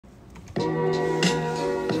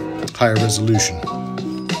higher resolution.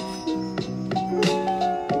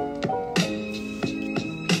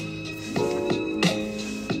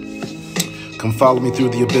 Come follow me through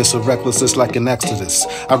the abyss of recklessness like an exodus.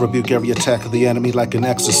 I rebuke every attack of the enemy like an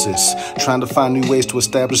exorcist. Trying to find new ways to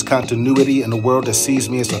establish continuity in a world that sees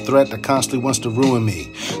me as a threat that constantly wants to ruin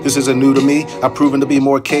me. This isn't new to me. I've proven to be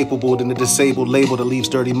more capable than the disabled label that leaves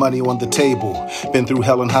dirty money on the table. Been through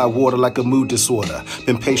hell and high water like a mood disorder.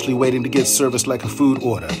 Been patiently waiting to get service like a food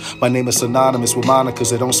order. My name is synonymous with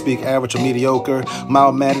monikers that don't speak average or mediocre.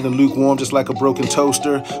 Mild-mannered and lukewarm just like a broken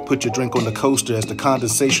toaster. Put your drink on the coaster as the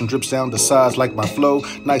condensation drips down the sides like my flow,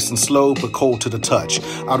 nice and slow, but cold to the touch.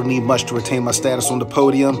 I don't need much to retain my status on the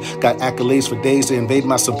podium. Got accolades for days to invade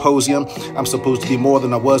my symposium. I'm supposed to be more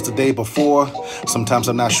than I was the day before. Sometimes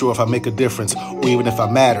I'm not sure if I make a difference, or even if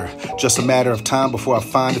I matter. Just a matter of time before I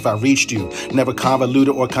find if I reached you. Never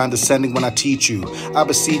convoluted or condescending when I teach you. I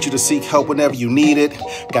beseech you to seek help whenever you need it.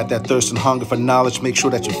 Got that thirst and hunger for knowledge, make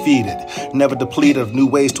sure that you feed it. Never depleted of new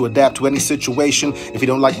ways to adapt to any situation. If you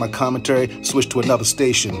don't like my commentary, switch to another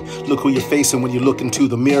station. Look who you're facing when you look into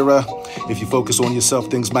the mirror. If you focus on yourself,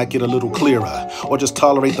 things might get a little clearer. Or just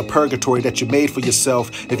tolerate the purgatory that you made for yourself.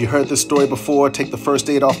 If you heard this story before, take the first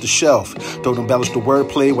aid off the shelf. Don't embellish the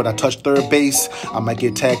wordplay when I touch third base. I might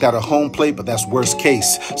get tagged out of home plate, but that's worst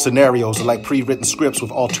case. Scenarios are like pre-written scripts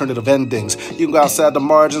with alternative endings. You can go outside the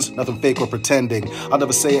margins, nothing fake or pretending. I'll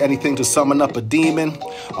never say anything to summon up a demon.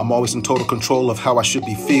 I'm always in total control of how I should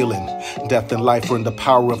be feeling. Death and life are in the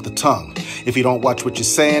power of the tongue. If you don't watch what you're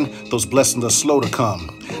saying, those blessings are slow to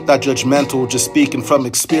come. Not judgmental, just speaking from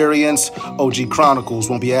experience. OG Chronicles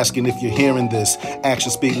won't be asking if you're hearing this.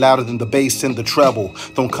 Actions speak louder than the bass and the treble.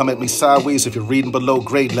 Don't come at me sideways if you're reading below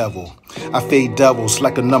grade level. I fade devils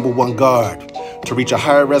like a #1 guard. To reach a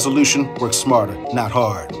higher resolution, work smarter, not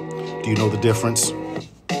hard. Do you know the difference?